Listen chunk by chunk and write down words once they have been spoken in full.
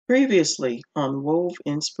Previously on Wove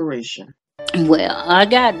Inspiration. Well, I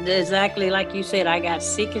got exactly like you said, I got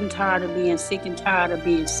sick and tired of being sick and tired of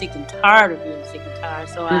being sick and tired of being sick and tired.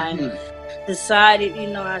 So I Mhm. decided,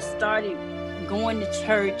 I started going to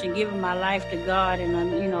church and giving my life to God, and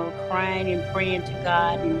I'm, crying and praying to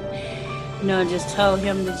God, and just told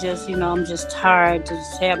him to just, I'm just tired.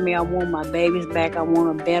 Just help me. I want my babies back. I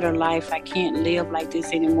want a better life. I can't live like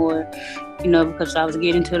this anymore. Because I was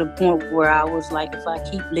getting to the point where I was like, if I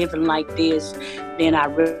keep living like this, then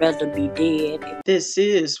I'd rather be dead. This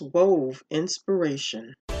is Wove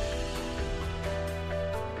Inspiration.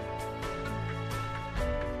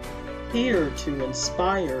 Here to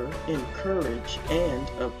inspire, encourage, and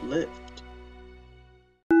uplift.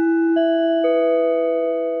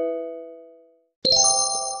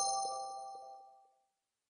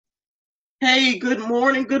 Hey, good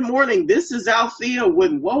morning, good morning. This is Althea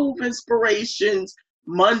with Wove Inspirations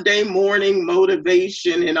Monday Morning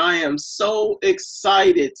Motivation, and I am so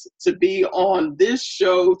excited to be on this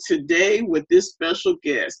show today with this special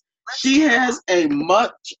guest. She has a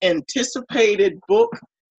much anticipated book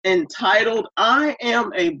entitled I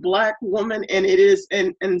Am a Black Woman, and it is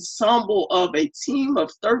an ensemble of a team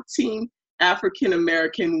of 13 African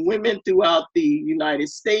American women throughout the United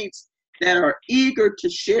States that are eager to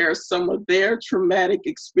share some of their traumatic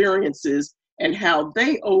experiences and how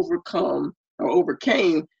they overcome or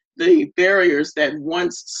overcame the barriers that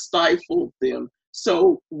once stifled them.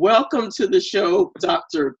 So welcome to the show,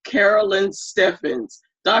 Dr. Carolyn Steffens.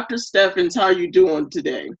 Dr. Steffens, how are you doing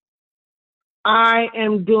today? I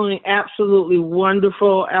am doing absolutely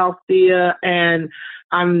wonderful, Althea, and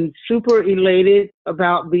I'm super elated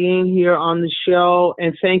about being here on the show,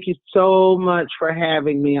 and thank you so much for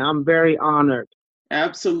having me. I'm very honored.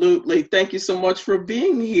 Absolutely. Thank you so much for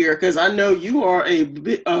being here, because I know you are a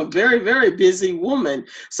very, very busy woman.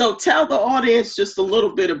 So tell the audience just a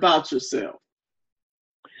little bit about yourself.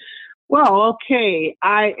 Well, okay.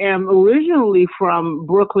 I am originally from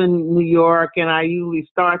Brooklyn, New York, and I usually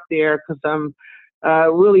start there because I'm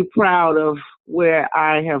really proud of where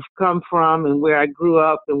I have come from and where I grew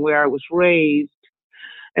up and where I was raised.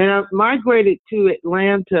 And I migrated to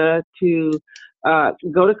Atlanta to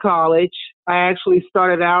go to college. I actually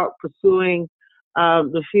started out pursuing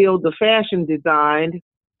the field of fashion design,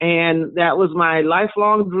 and that was my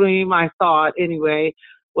lifelong dream, I thought anyway,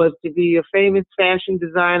 was to be a famous fashion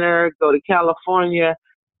designer, go to California,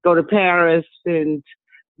 go to Paris, and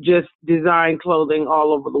just design clothing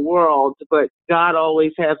all over the world. But God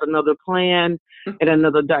always has another plan and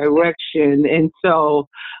another direction. And so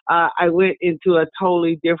I went into a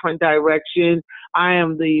totally different direction. I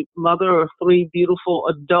am the mother of 3 beautiful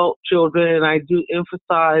adult children, and I do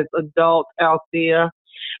emphasize adult, Althea.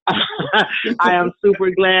 I am super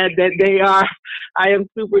glad that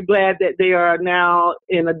they are now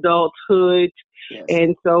in adulthood. Yes.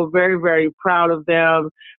 And so very, very proud of them.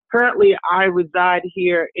 Currently, I reside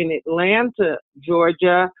here in Atlanta,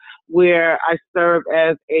 Georgia, where I serve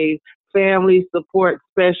as a family support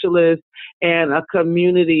specialist and a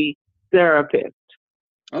community therapist.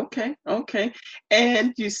 Okay.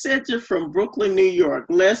 And you said you're from Brooklyn, New York.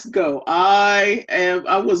 Let's go. I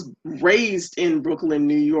was raised in Brooklyn,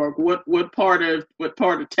 New York. What part of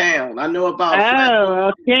town? I know about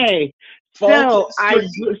Oh, okay. Fulton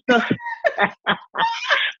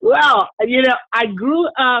Well, I grew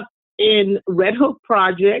up in Red Hook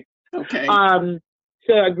Project. Okay.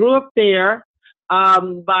 So I grew up there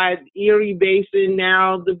by Erie Basin.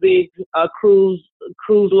 Now the big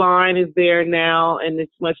cruise line is there now, and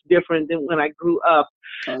it's much different than when I grew up.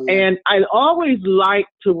 Oh, yeah. And I always like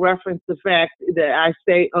to reference the fact that I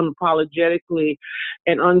say unapologetically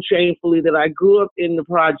and unshamefully that I grew up in the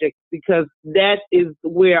project, because that is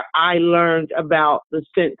where I learned about the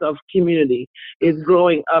sense of community, is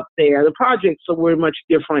growing up there. The projects were much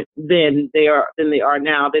different than they are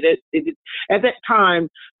now. At that time,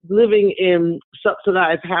 living in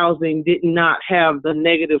subsidized housing did not have the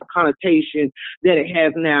negative connotation that it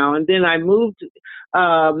has now. And then I moved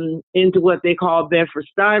into what they call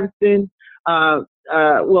Bedford-Stuyvesant.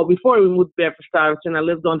 Well, before we moved to Bedford-Stuyvesant, I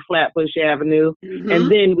lived on Flatbush Avenue, and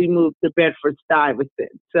then we moved to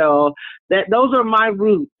Bedford-Stuyvesant. So those are my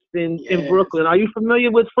roots in Brooklyn. Are you familiar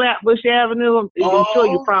with Flatbush Avenue? I'm sure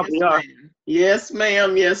you probably are. Yes,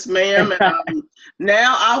 ma'am. And,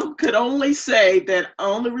 now I could only say that the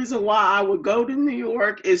only reason why I would go to New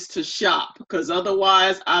York is to shop, because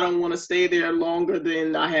otherwise I don't want to stay there longer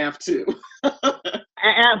than I have to.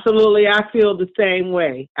 Absolutely. I feel the same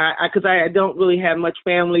way, because I don't really have much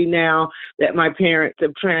family now that my parents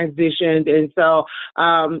have transitioned. And so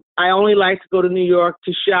I only like to go to New York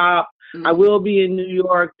to shop. I will be in New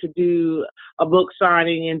York to do a book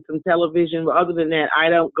signing and some television. But other than that, I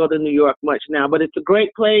don't go to New York much now. But it's a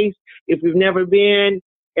great place. If you've never been,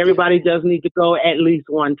 everybody does need to go at least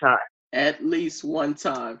one time. At least one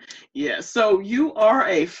time. Yeah. So you are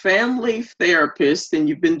a family therapist, and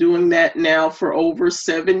you've been doing that now for over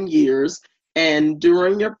 7 years. And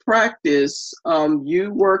during your practice,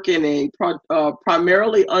 you work in a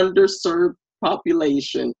primarily underserved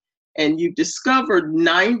population, and you discovered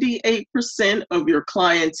 98% of your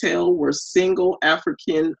clientele were single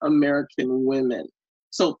African American women.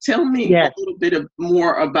 So tell me a little bit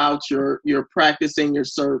more about your practice and your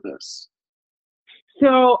service.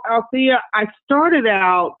 So, Althea, I started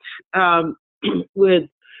out with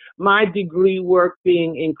my degree work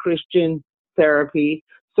being in Christian therapy.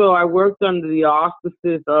 So I worked under the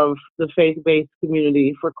auspices of the faith-based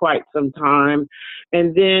community for quite some time.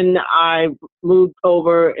 And then I moved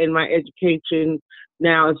over in my education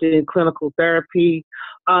now is in clinical therapy.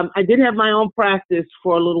 I did have my own practice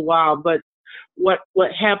for a little while, but what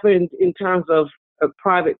happened in terms of a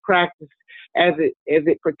private practice as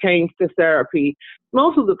it pertains to therapy,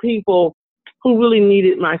 most of the people who really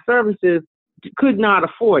needed my services could not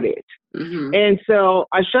afford it. And so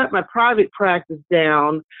I shut my private practice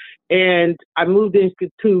down and I moved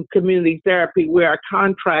into community therapy, where I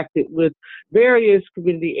contracted with various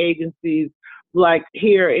community agencies. Like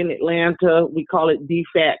here in Atlanta, we call it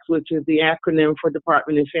DFACS, which is the acronym for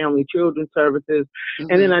Department of Family Children Services.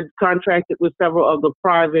 And then I contracted with several of the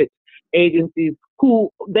private agencies who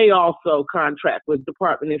they also contract with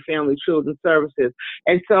Department of Family Children Services.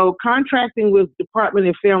 And so contracting with Department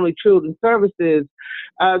of Family Children Services,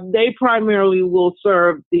 they primarily will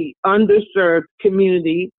serve the underserved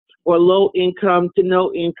community or low income to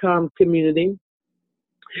no income community.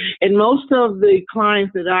 And most of the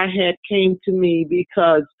clients that I had came to me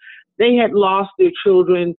because they had lost their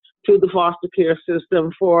children to the foster care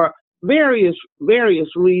system for various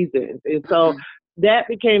reasons. And so that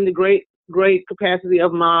became the great capacity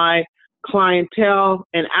of my clientele.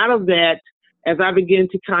 And out of that, as I began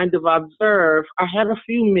to kind of observe, I had a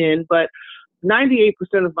few men, but 98%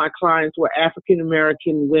 of my clients were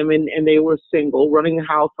African-American women, and they were single, running a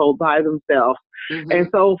household by themselves. And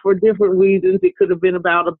so for different reasons, it could have been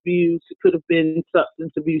about abuse, it could have been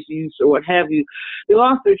substance abuse use or what have you. They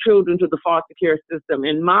lost their children to the foster care system.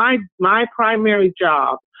 And my primary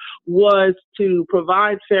job was to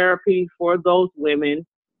provide therapy for those women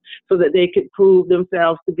so that they could prove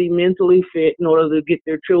themselves to be mentally fit in order to get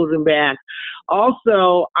their children back.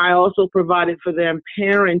 Also, I also provided for them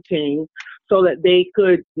parenting so that they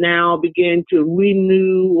could now begin to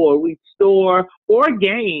renew or restore or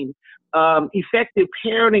gain effective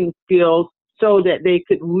parenting skills so that they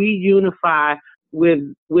could reunify with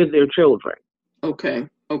their children. Okay.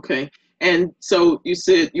 And so you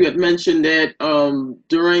said you had mentioned that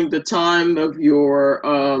during the time of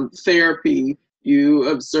your therapy, you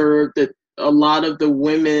observed that a lot of the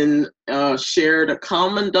women shared a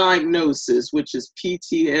common diagnosis, which is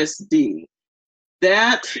PTSD.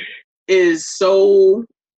 That is so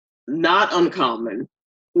not uncommon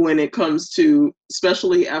when it comes to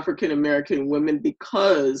especially African American women,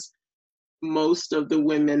 because most of the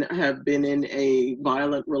women have been in a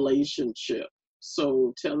violent relationship.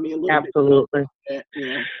 So tell me a little bit about that.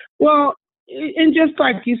 Yeah. Well, and just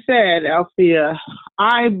like you said, Althea,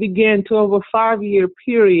 I began to, over a 5-year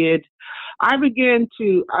period, I began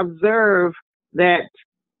to observe that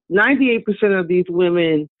 98% of these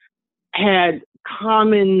women had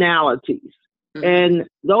commonalities. And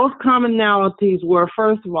those commonalities were,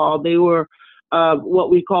 first of all, they were what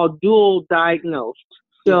we call dual diagnosed.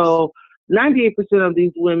 So 98% of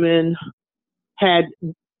these women had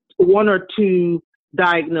one or two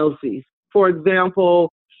diagnoses. For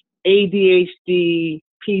example, ADHD,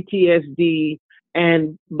 PTSD,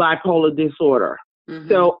 and bipolar disorder.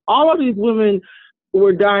 So all of these women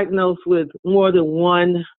were diagnosed with more than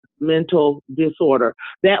one mental disorder.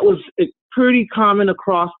 That was pretty common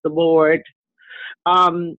across the board.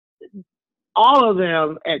 All of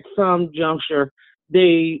them at some juncture,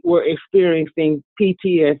 they were experiencing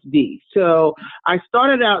PTSD. So I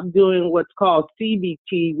started out doing what's called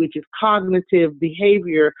CBT, which is cognitive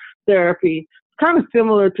behavior therapy, kind of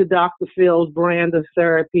similar to Dr. Phil's brand of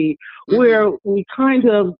therapy, where we kind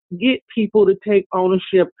of get people to take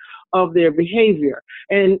ownership of their behavior.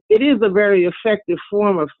 And it is a very effective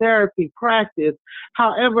form of therapy practice.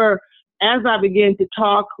 However, as I began to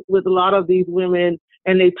talk with a lot of these women,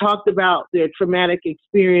 and they talked about their traumatic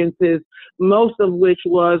experiences, most of which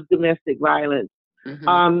was domestic violence,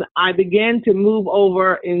 I began to move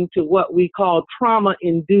over into what we call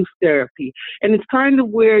trauma-induced therapy. And it's kind of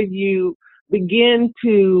where you begin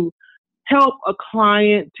to help a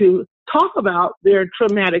client to talk about their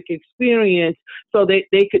traumatic experience so that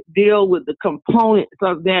they could deal with the components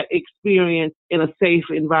of that experience in a safe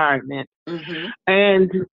environment. Mm-hmm.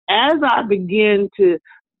 And as I began to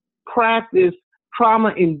practice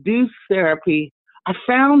trauma-induced therapy, I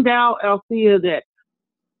found out, Althea, that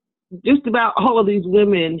just about all of these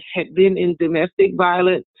women had been in domestic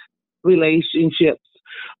violence relationships.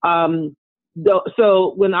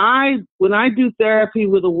 So when I do therapy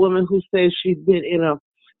with a woman who says she's been in a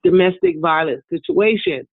domestic violence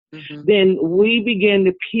situation, mm-hmm. then we begin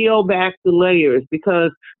to peel back the layers,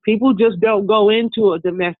 because people just don't go into a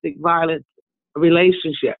domestic violence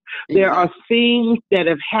relationship. Exactly. There are things that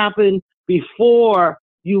have happened before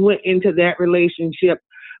you went into that relationship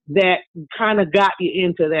that kind of got you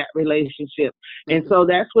into that relationship. Mm-hmm. And so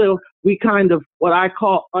that's where we kind of, what I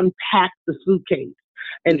call, unpack the suitcase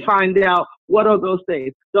and find out what are those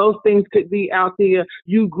things. Those things could be out there.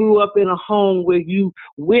 You grew up in a home where you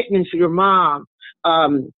witnessed your mom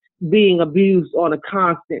being abused on a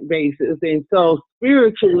constant basis. And so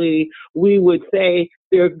spiritually, we would say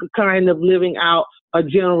they're kind of living out a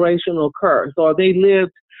generational curse, or they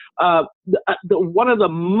lived one of the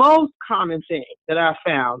most common things that I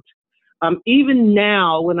found, even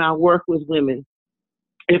now when I work with women,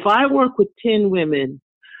 if I work with 10 women,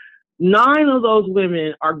 9 of those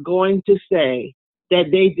women are going to say that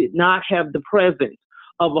they did not have the presence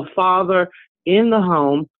of a father in the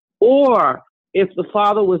home, or if the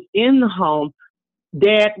father was in the home,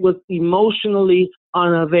 dad was emotionally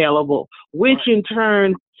unavailable, which in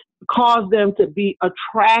turn caused them to be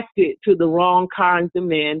attracted to the wrong kinds of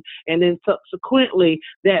men. And then subsequently,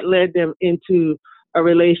 that led them into a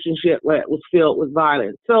relationship that was filled with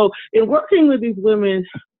violence. So in working with these women,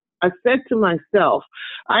 I said to myself,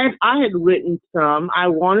 I had written some, I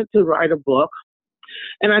wanted to write a book.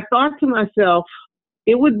 And I thought to myself,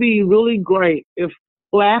 it would be really great if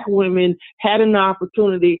Black women had an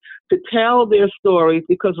opportunity to tell their stories,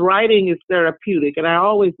 because writing is therapeutic. And I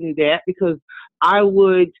always knew that, because I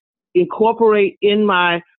would incorporate in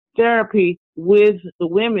my therapy with the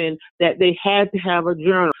women that they had to have a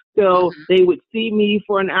journal. So they would see me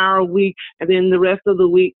for an hour a week, and then the rest of the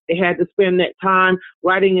week they had to spend that time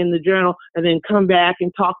writing in the journal, and then come back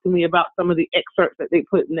and talk to me about some of the excerpts that they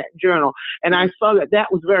put in that journal. And I saw that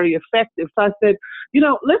that was very effective. So I said,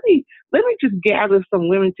 let me just gather some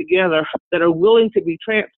women together that are willing to be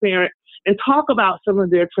transparent and talk about some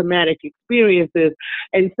of their traumatic experiences.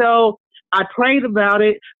 And so I prayed about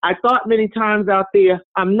it. I thought many times out there,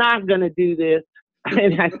 I'm not going to do this.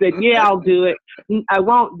 And I said, yeah, I'll do it. I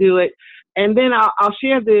won't do it. And then I'll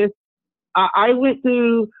share this. I went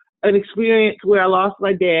through an experience where I lost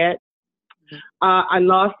my dad. I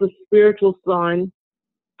lost a spiritual son.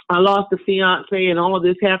 I lost a fiance, and all of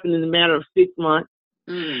this happened in a matter of 6 months.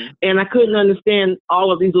 And I couldn't understand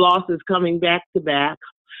all of these losses coming back to back.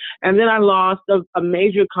 And then I lost a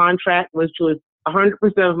major contract, which was 100%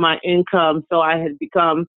 of my income. So I had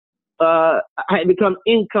become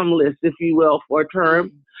incomeless, if you will, for a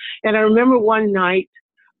term. And I remember one night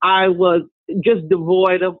I was just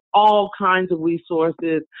devoid of all kinds of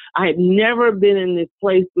resources. I had never been in this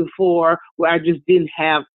place before where I just didn't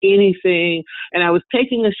have anything. And I was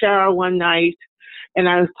taking a shower one night, and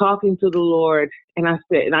I was talking to the Lord, and I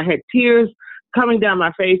said, and I had tears coming down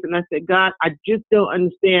my face, and I said, God, I just don't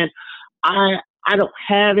understand. I don't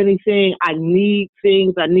have anything. I need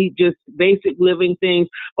things. I need just basic living things.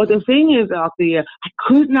 But the thing is, out there, I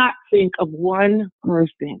could not think of one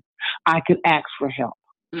person I could ask for help.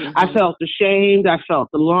 I felt ashamed. I felt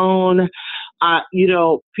alone.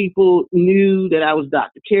 People knew that I was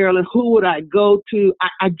Dr. Carolyn. Who would I go to?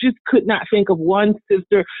 I just could not think of one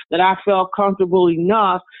sister that I felt comfortable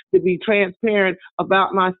enough to be transparent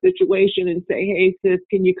about my situation and say, hey, sis,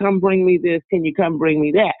 can you come bring me this? Can you come bring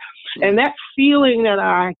me that? And that feeling that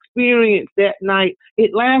I experienced that night,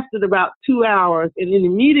 it lasted about 2 hours. And then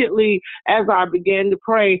immediately as I began to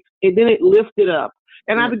pray, then it lifted up.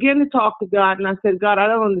 And I began to talk to God, and I said, God, I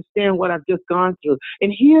don't understand what I've just gone through.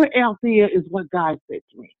 And here, Althea, is what God said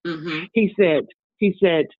to me. He said,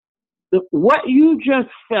 what you just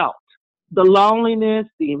felt, the loneliness,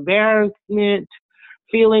 the embarrassment,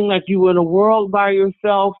 feeling like you were in a world by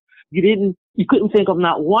yourself, you couldn't think of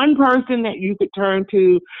not one person that you could turn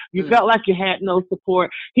to. You felt like you had no support.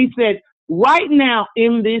 He said, right now,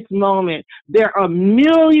 in this moment, there are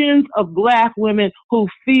millions of Black women who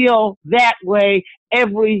feel that way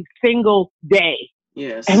every single day.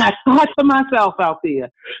 Yes. And I thought to myself out there,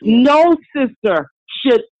 no sister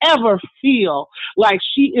should ever feel like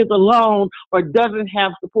she is alone or doesn't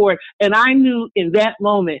have support. And I knew in that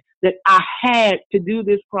moment that I had to do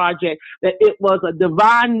this project, that it was a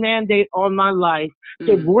divine mandate on my life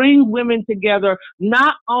to bring women together,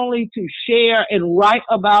 not only to share and write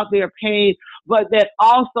about their pain, but that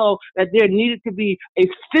also that there needed to be a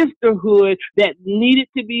sisterhood that needed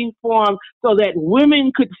to be formed so that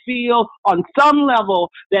women could feel on some level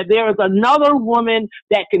that there is another woman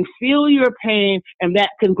that can feel your pain and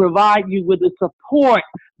that can provide you with the support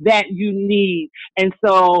that you need. And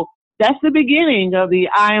so that's the beginning of the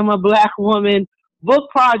I Am a Black Woman book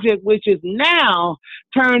project, which is now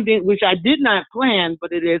turned in, which I did not plan,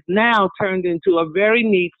 but it is now turned into a very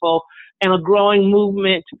needful and a growing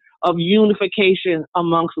movement of unification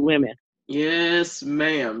amongst women. Yes,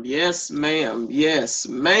 ma'am. Yes, ma'am. Yes,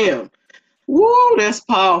 ma'am. Woo, that's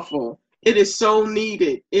powerful. It is so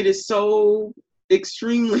needed. It is so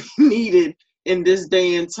extremely needed in this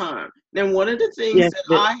day and time. Now, one of the things that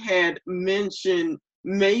I had mentioned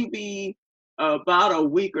maybe about a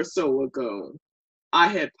week or so ago, I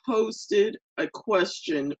had posted a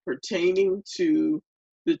question pertaining to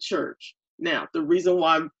the church. Now, the reason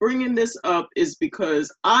why I'm bringing this up is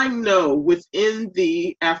because I know within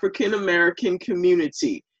the African American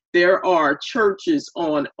community, there are churches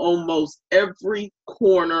on almost every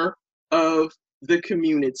corner of the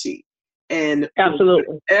community. And absolutely,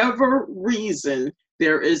 for whatever reason,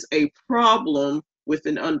 there is a problem with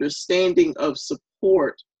an understanding of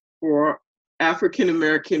support for African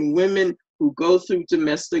American women who go through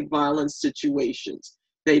domestic violence situations.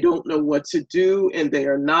 They don't know what to do, and they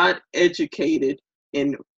are not educated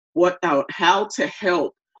in how to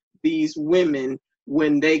help these women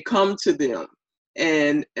when they come to them.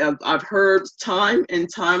 And I've heard time and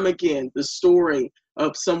time again the story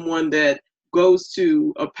of someone that goes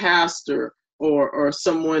to a pastor or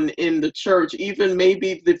someone in the church, even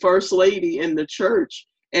maybe the first lady in the church,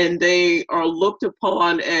 and they are looked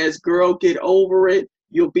upon as, girl, get over it.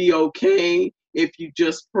 You'll be okay if you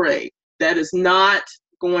just pray. That is not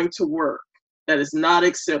going to work. That is not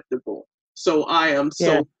acceptable. So I am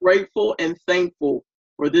so grateful and thankful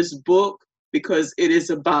for this book, because it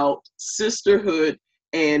is about sisterhood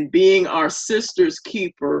and being our sister's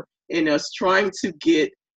keeper, and us trying to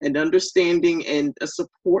get an understanding and a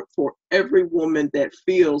support for every woman that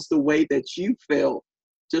feels the way that you felt,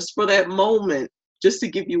 just for that moment, just to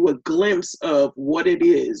give you a glimpse of what it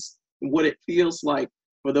is, what it feels like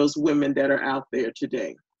for those women that are out there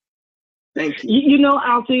today. Thank you. You know,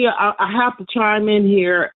 Althea, I have to chime in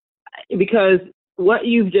here because what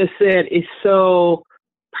you've just said is so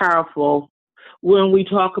powerful when we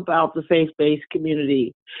talk about the faith-based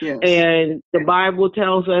community. Yes. And the Bible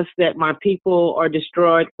tells us that my people are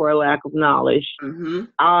destroyed for a lack of knowledge. Mm-hmm.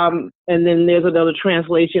 And then there's another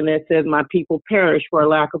translation that says my people perish for a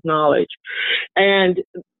lack of knowledge. And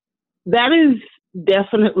that is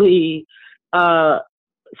definitely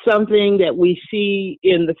something that we see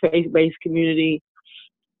in the faith-based community,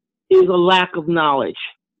 is a lack of knowledge.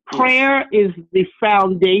 Yes. Prayer is the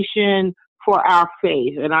foundation for our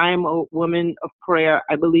faith. And I am a woman of prayer.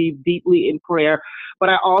 I believe deeply in prayer, but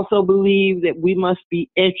I also believe that we must be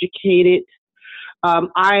educated.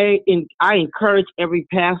 I encourage every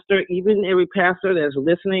pastor, even every pastor that's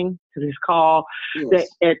listening to this call, yes,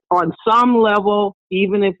 that on some level,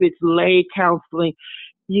 even if it's lay counseling,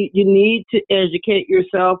 you need to educate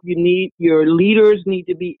yourself. Your leaders need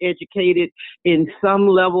to be educated in some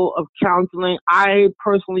level of counseling. I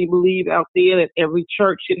personally believe out there that every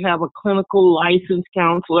church should have a clinical licensed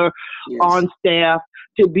counselor, yes, on staff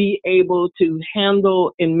to be able to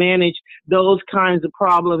handle and manage those kinds of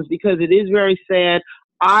problems, because it is very sad.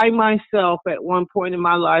 I myself, at one point in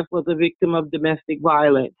my life, was a victim of domestic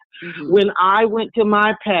violence. Mm-hmm. When I went to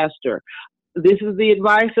my pastor, this is the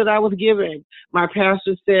advice that I was given. My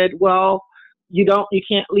pastor said, well, you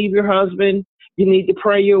can't leave your husband. You need to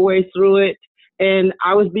pray your way through it. And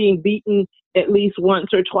I was being beaten at least once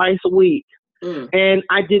or twice a week. And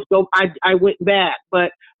I went back,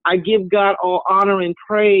 but I give God all honor and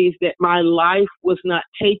praise that my life was not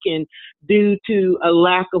taken due to a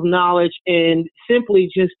lack of knowledge and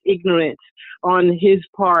simply just ignorance on his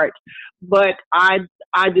part. But I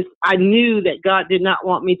knew that God did not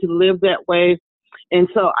want me to live that way. And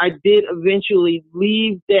so I did eventually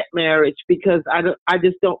leave that marriage, because I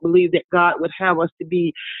just don't believe that God would have us to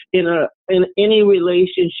be in any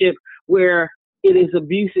relationship where it is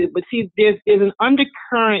abusive. But see, there's an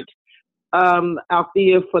undercurrent,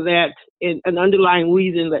 Althea, for that, and an underlying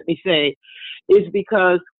reason, let me say, is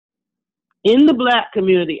because in the Black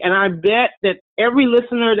community, and I bet that every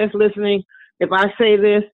listener that's listening, if I say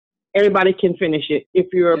this, everybody can finish it if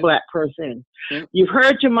you're a Black person. You've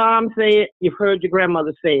heard your mom say it. You've heard your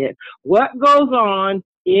grandmother say it. What goes on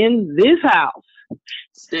in this house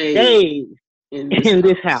stays in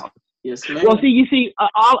this house. Yes, ma'am. Well, you see,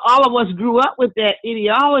 all of us grew up with that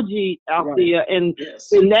ideology, Althea, and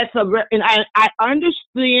that's and I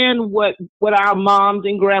understand what our moms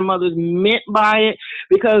and grandmothers meant by it,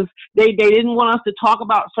 because they didn't want us to talk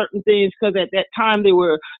about certain things, because at that time they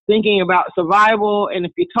were thinking about survival, and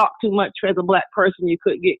if you talk too much as a Black person, you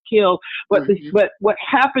could get killed. But but what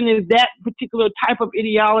happened is that particular type of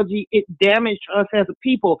ideology, it damaged us as a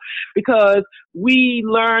people, because we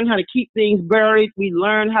learned how to keep things buried. We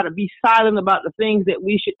learned how to be silent about the things that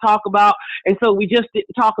we should talk about, and so we just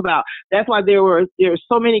didn't talk about. That's why there were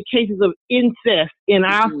so many cases of incest in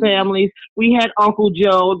our families. We had Uncle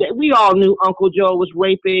Joe, that we all knew Uncle Joe was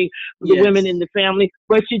raping the women in the family,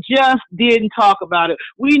 but you just didn't talk about it.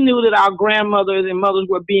 We knew that our grandmothers and mothers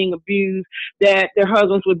were being abused, that their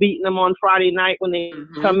husbands were beating them on Friday night when they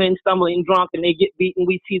come in stumbling drunk and they get beaten.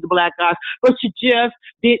 We see the black eyes, but you just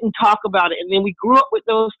didn't talk about it. And then we grew up with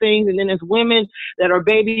those things, and then as women that are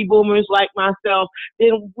baby boomers like myself,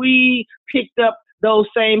 then we picked up those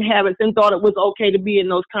same habits and thought it was okay to be in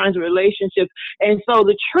those kinds of relationships. And so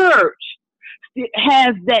the church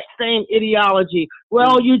has that same ideology.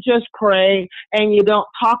 Well, you just pray and you don't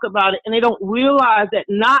talk about it, and they don't realize that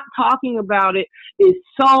not talking about it is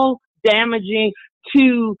so damaging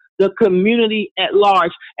to the community at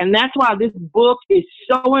large. And that's why this book is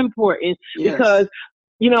so important, because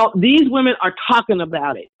these women are talking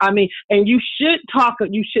about it. I mean, and you should talk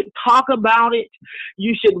about it.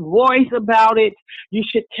 You should voice about it. You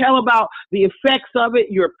should tell about the effects of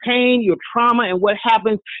it, your pain, your trauma, and what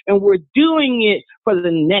happens. And we're doing it for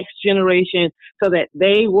the next generation so that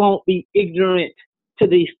they won't be ignorant to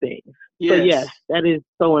these things. So yes, that is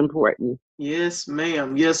so important. Yes,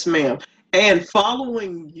 ma'am. Yes, ma'am. And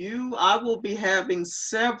following you, I will be having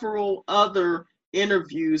several other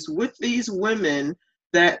interviews with these women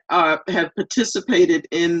that have participated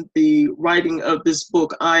in the writing of this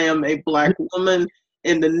book, I Am a Black Woman,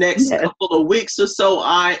 in the next couple of weeks or so.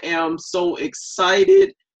 I am so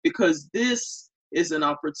excited, because this is an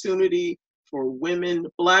opportunity for women,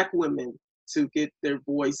 Black women, to get their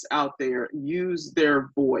voice out there, use their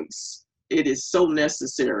voice. It is so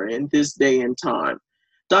necessary in this day and time.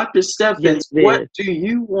 Dr. Stephens, what do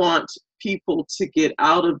you want people to get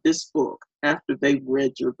out of this book after they've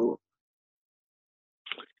read your book?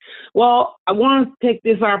 Well, I want to take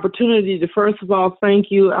this opportunity to, first of all, thank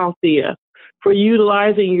you, Althea, for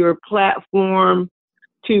utilizing your platform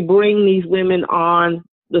to bring these women on.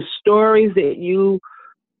 The stories that you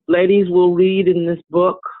ladies will read in this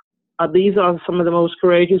book, these are some of the most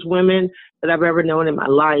courageous women that I've ever known in my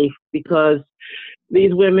life, because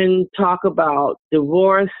these women talk about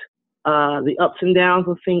divorce, the ups and downs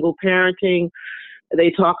of single parenting. They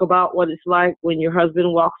talk about what it's like when your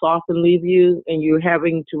husband walks off and leaves you, and you're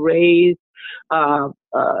having to raise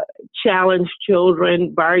challenged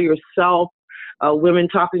children by yourself. Women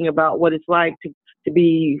talking about what it's like to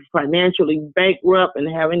be financially bankrupt and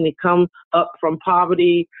having to come up from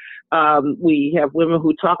poverty. We have women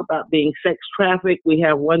who talk about being sex trafficked. We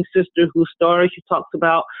have one sister whose story, she talks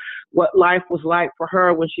about what life was like for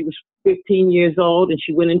her when she was 15 years old, and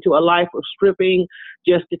she went into a life of stripping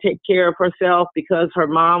just to take care of herself because her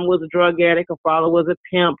mom was a drug addict, her father was a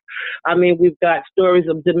pimp. I mean, we've got stories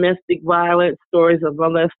of domestic violence, stories of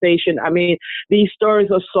molestation. I mean, these stories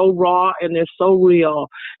are so raw and they're so real.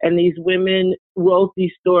 And these women wrote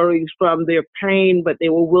these stories from their pain, but they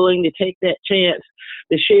were willing to take that chance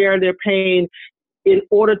to share their pain in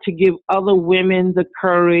order to give other women the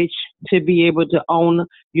courage to be able to own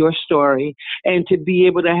your story and to be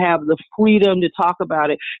able to have the freedom to talk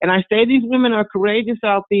about it. And I say these women are courageous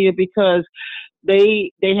out there because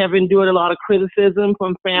they have endured a lot of criticism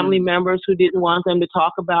from family members who didn't want them to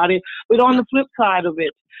talk about it. But on the flip side of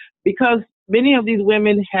it, because many of these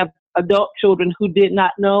women have adult children who did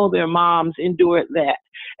not know their moms endured that.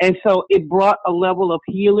 And so it brought a level of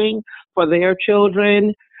healing for their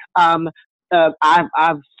children.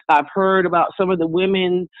 I've heard about some of the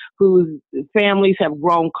women whose families have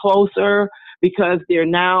grown closer because they're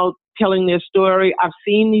now telling their story. I've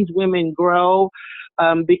seen these women grow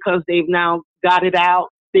because they've now got it out,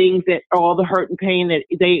 things that all the hurt and pain that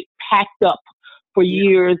they packed up for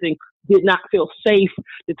years and did not feel safe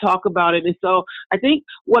to talk about it. And so I think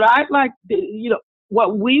what I'd like to,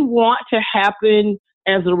 what we want to happen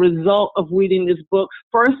as a result of reading this book,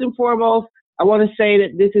 first and foremost, I want to say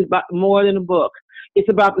that this is about more than a book. It's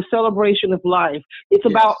about the celebration of life. It's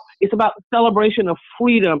about the celebration of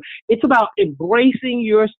freedom. It's about embracing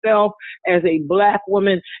yourself as a Black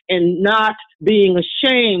woman and not being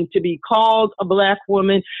ashamed to be called a Black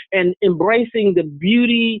woman, and embracing the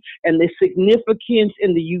beauty and the significance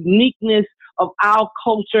and the uniqueness of our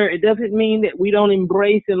culture. It doesn't mean that we don't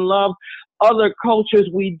embrace and love other cultures.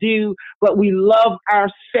 We do, but we love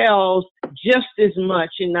ourselves just as much.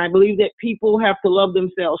 And I believe that people have to love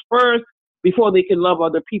themselves first before they can love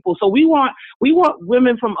other people. So we want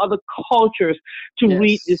women from other cultures to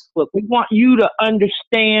read this book. We want you to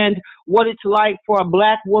understand what it's like for a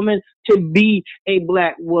Black woman to be a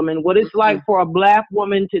Black woman, what it's like for a Black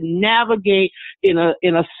woman to navigate in a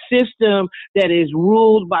system that is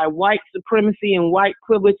ruled by white supremacy and white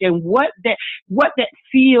privilege, and what that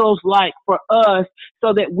feels like for us,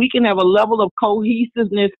 so that we can have a level of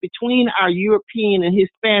cohesiveness between our European and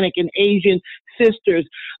Hispanic and Asian sisters.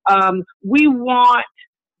 We want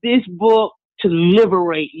this book to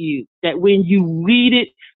liberate you, that when you read it,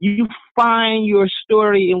 you find your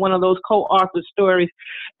story in one of those co-author stories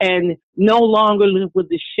and no longer live with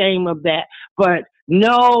the shame of that, but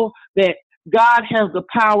know that God has the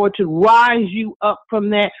power to rise you up from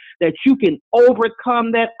that, that you can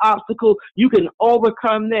overcome that obstacle, you can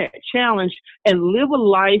overcome that challenge and live a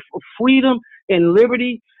life of freedom and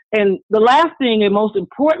liberty. And the last thing and most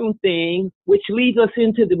important thing, which leads us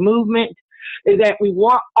into the movement, is that we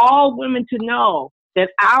want all women to know that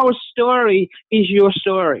our story is your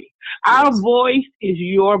story. Our voice is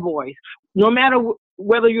your voice. No matter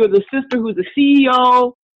whether you're the sister who's a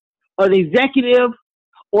CEO or the executive,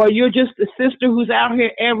 or you're just a sister who's out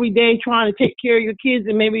here every day trying to take care of your kids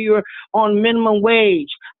and maybe you're on minimum wage.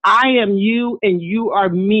 I am you and you are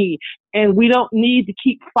me. And we don't need to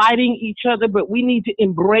keep fighting each other, but we need to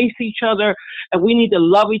embrace each other and we need to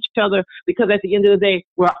love each other, because at the end of the day,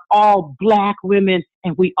 we're all Black women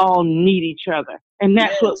and we all need each other. And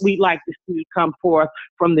that's what we like to see come forth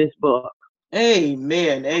from this book.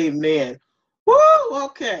 Amen. Amen. Woo!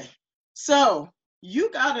 Okay. So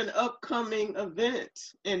you got an upcoming event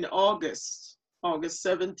in August. August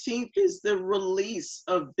 17th is the release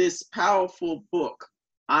of this powerful book,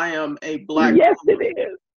 I Am a Black Woman. It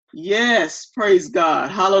is. Yes, praise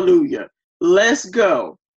God. Hallelujah. Let's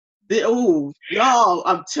go. Y'all,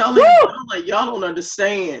 I'm telling you, like, y'all don't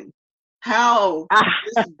understand how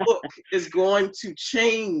this book is going to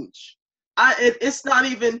change. It's not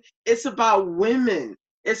even, it's about women.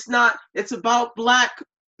 It's about Black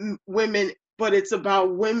women, but it's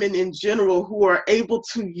about women in general who are able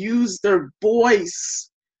to use their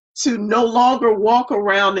voice to no longer walk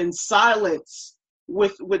around in silence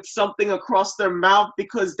with something across their mouth,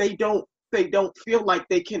 because they don't feel like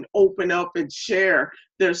they can open up and share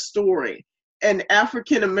their story. And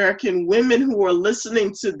African American women who are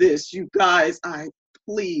listening to this, you guys, I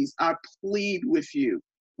plead with you,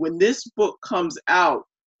 when this book comes out,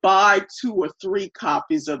 buy 2 or 3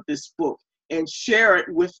 copies of this book and share it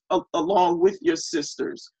along with your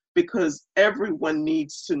sisters, because everyone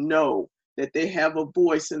needs to know that they have a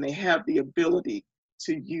voice and they have the ability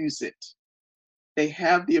to use it. They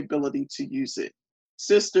have the ability to use it.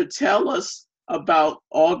 Sister, tell us about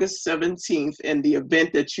August 17th and the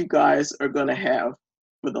event that you guys are going to have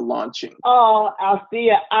for the launching. Oh,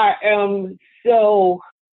 Althea, I am so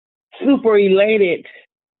super elated.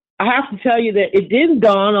 I have to tell you that it didn't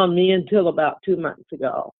dawn on me until about 2 months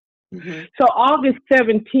ago. Mm-hmm. So August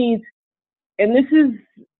 17th, and this is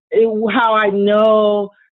how I know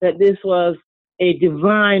that this was a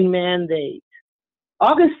divine mandate.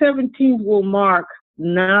 August 17th will mark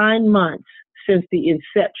 9 months since the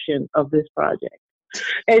inception of this project.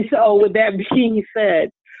 And so with that being said,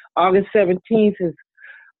 August 17th is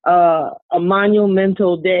a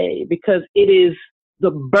monumental day, because it is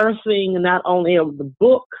the birthing not only of the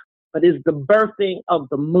book, but is the birthing of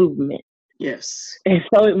the movement. Yes. And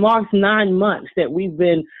so it marks 9 months that we've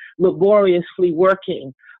been laboriously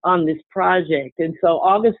working on this project. And so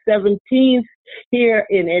August 17th here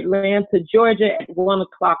in Atlanta, Georgia at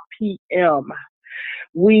 1:00 p.m.,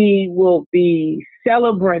 we will be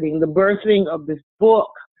celebrating the birthing of this book.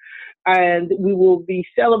 And we will be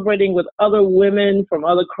celebrating with other women from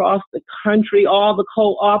all across the country. All the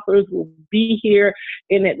co-authors will be here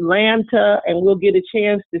in Atlanta, and we'll get a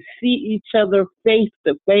chance to see each other face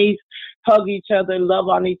to face, hug each other, love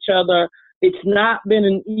on each other. It's not been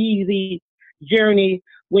an easy journey.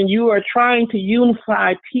 When you are trying to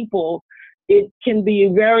unify people, it can be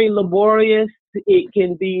very laborious. It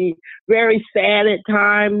can be very sad at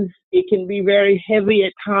times. It can be very heavy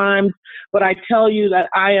at times. But I tell you that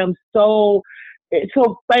I am so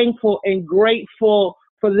thankful and grateful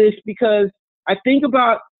for this, because I think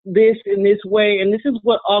about this in this way, and this is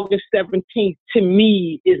what August 17th to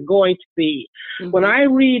me is going to be. Mm-hmm. When I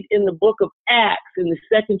read in the book of Acts, in the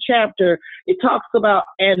 2nd chapter, it talks about,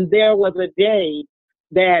 and there was a day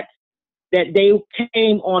that they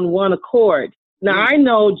came on one accord. Now, I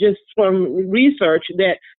know just from research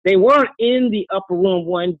that they weren't in the upper room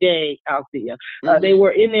one day, Althea. They were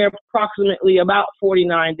in there approximately about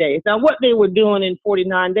 49 days. Now, what they were doing in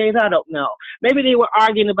 49 days, I don't know. Maybe they were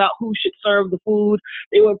arguing about who should serve the food.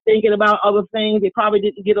 They were thinking about other things. They probably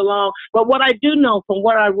didn't get along. But what I do know from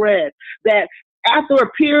what I read, that after a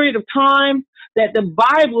period of time, that the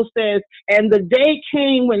Bible says, and the day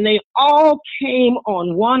came when they all came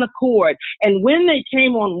on one accord. And when they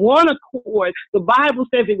came on one accord, the Bible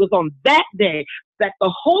says it was on that day that the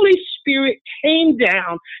Holy Spirit came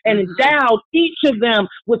down and endowed each of them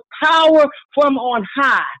with power from on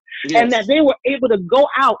high. Yes. And that they were able to go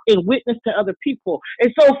out and witness to other people.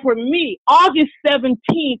 And so for me, August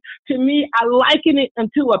 17th, to me, I liken it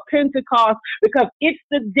unto a Pentecost, because it's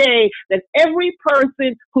the day that every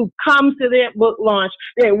person who comes to that book launch,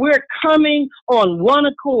 that we're coming on one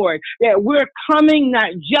accord, that we're coming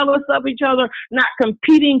not jealous of each other, not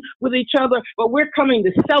competing with each other, but we're coming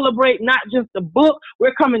to celebrate not just the book,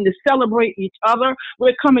 we're coming to celebrate each other.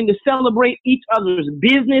 We're coming to celebrate each other's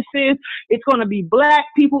businesses. It's going to be Black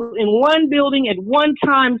people in one building at one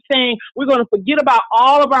time saying, we're going to forget about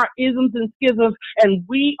all of our isms and schisms, and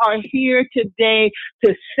we are here today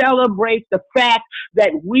to celebrate the fact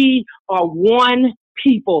that we are one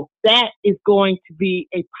people. That is going to be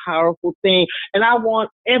a powerful thing. And I want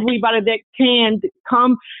everybody that can to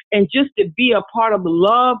come and just to be a part of the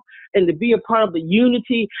love and to be a part of the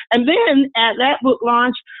unity. And then at that book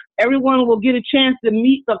launch, everyone will get a chance to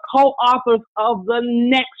meet the co-authors of the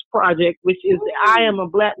next project, which is I Am a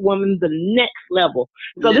Black Woman, the Next Level.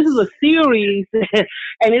 So This is a series,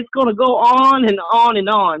 and it's going to go on and on and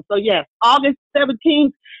on. So yes, August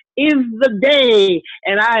 17th is the day,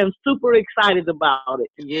 and I am super excited about it.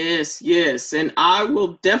 Yes, yes. And I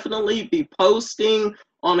will definitely be posting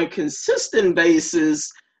on a consistent basis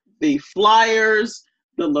the flyers,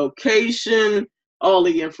 the location, all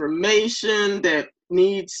the information that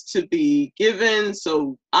needs to be given.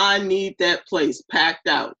 So I need that place packed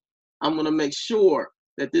out. I'm going to make sure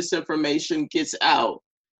that this information gets out.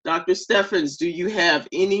 Dr. Steffens, do you have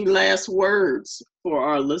any last words for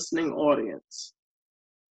our listening audience?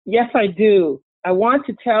 Yes, I do. I want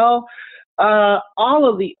to tell all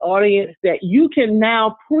of the audience that you can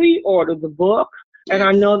now pre-order the book. And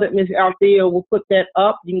I know that Ms. Althea will put that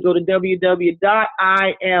up. You can go to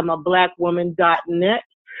www.iamablackwoman.net.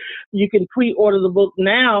 You can pre-order the book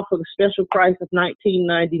now for the special price of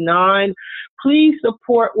 $19.99. Please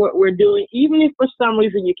support what we're doing. Even if for some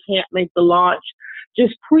reason you can't make the launch,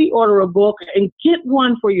 just pre-order a book and get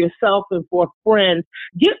one for yourself and for friends.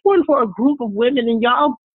 Get one for a group of women, and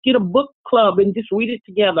y'all get a book club and just read it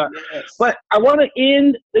together. Yes. But I want to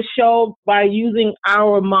end the show by using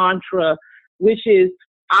our mantra, which is,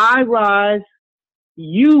 I rise,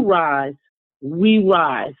 you rise, we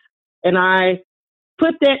rise. And I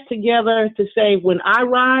put that together to say, when I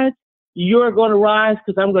rise, you're going to rise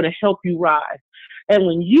because I'm going to help you rise. And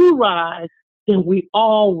when you rise, then we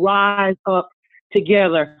all rise up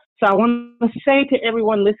together. So I want to say to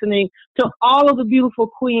everyone listening, to all of the beautiful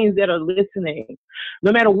queens that are listening,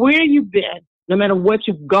 no matter where you've been, no matter what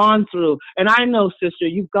you've gone through, and I know, sister,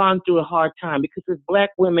 you've gone through a hard time, because as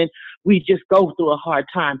Black women, we just go through a hard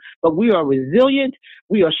time. But we are resilient,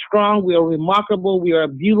 we are strong, we are remarkable, we are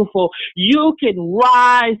beautiful. You can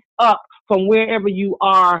rise up from wherever you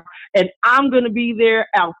are, and I'm going to be there,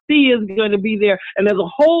 Althea is going to be there, and there's a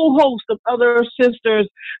whole host of other sisters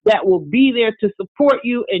that will be there to support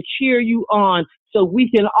you and cheer you on, so we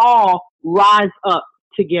can all rise up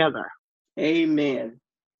together. Amen.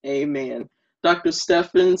 Amen. Dr.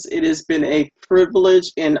 Steffens, it has been a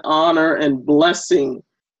privilege and honor and blessing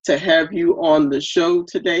to have you on the show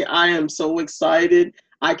today. I am so excited.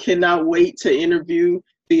 I cannot wait to interview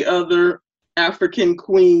the other African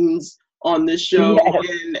queens on this show. Yes.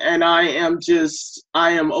 And I am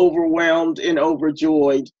overwhelmed and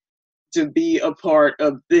overjoyed to be a part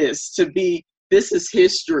of this. This is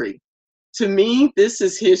history. To me, this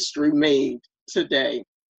is history made today.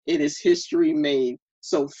 It is history made.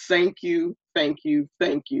 So thank you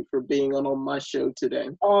for being on my show today.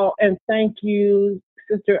 Oh, and thank you,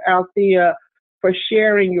 Sister Althea, for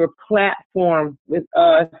sharing your platform with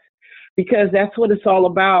us, because that's what it's all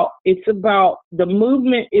about. It's about, the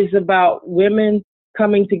movement is about women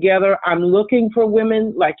coming together. I'm looking for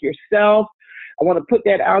women like yourself. I want to put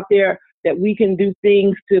that out there. that we can do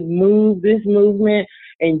things to move this movement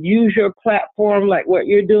and use your platform like what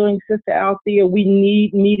you're doing, Sister Althea. We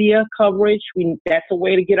need media coverage. That's a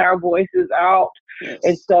way to get our voices out. Yes.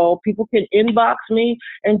 And so people can inbox me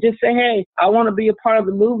and just say, hey, I want to be a part of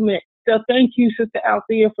the movement. So thank you, Sister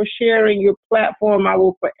Althea, for sharing your platform. I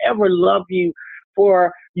will forever love you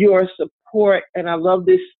for your support. And I love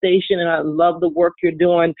this station and I love the work you're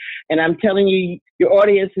doing. And I'm telling you, your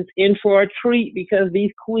audience is in for a treat because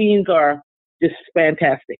these queens are just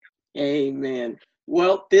fantastic. Amen.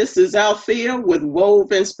 Well, this is Althea with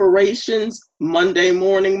Wove Inspirations, Monday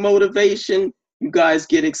Morning Motivation. You guys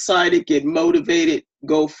get excited, get motivated,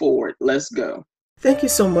 go forward. Let's go. Thank you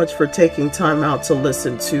so much for taking time out to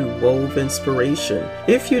listen to Wove Inspiration.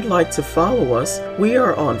 If you'd like to follow us, we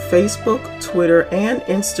are on Facebook, Twitter, and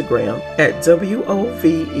Instagram at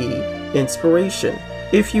WOVE Inspiration.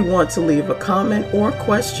 If you want to leave a comment or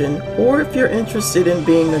question, or if you're interested in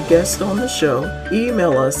being a guest on the show,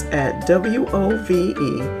 email us at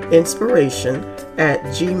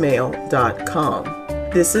woveinspiration@gmail.com.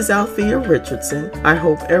 This is Althea Richardson. I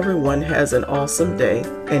hope everyone has an awesome day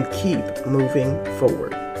and keep moving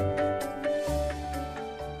forward.